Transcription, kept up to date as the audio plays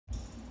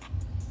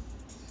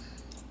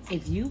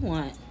If you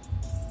want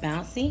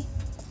bouncy,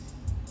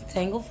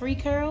 tangle-free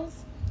curls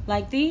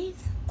like these,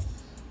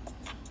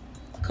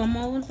 come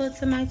over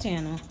to my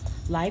channel,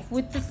 Life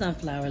with the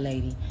Sunflower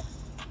Lady.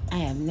 I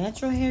have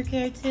natural hair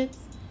care tips,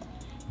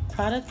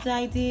 product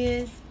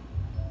ideas,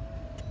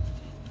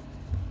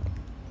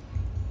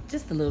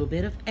 just a little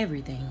bit of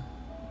everything.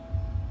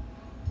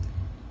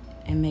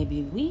 And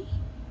maybe we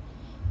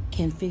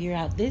can figure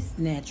out this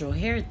natural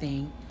hair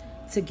thing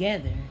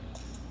together.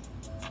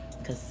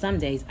 Because some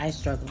days I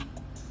struggle.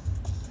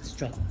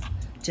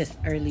 Just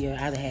earlier,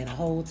 I had a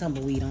whole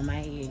tumbleweed on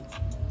my head.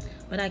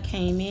 But I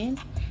came in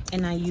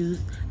and I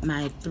used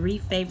my 3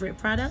 favorite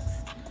products.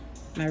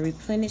 My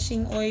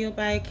replenishing oil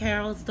by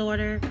Carol's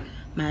Daughter,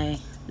 my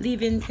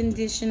leave-in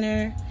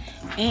conditioner,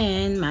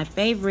 and my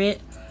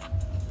favorite,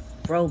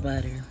 Fro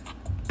Butter.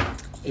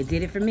 It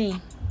did it for me.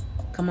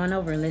 Come on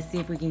over and let's see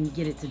if we can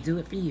get it to do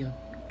it for you.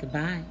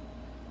 Goodbye.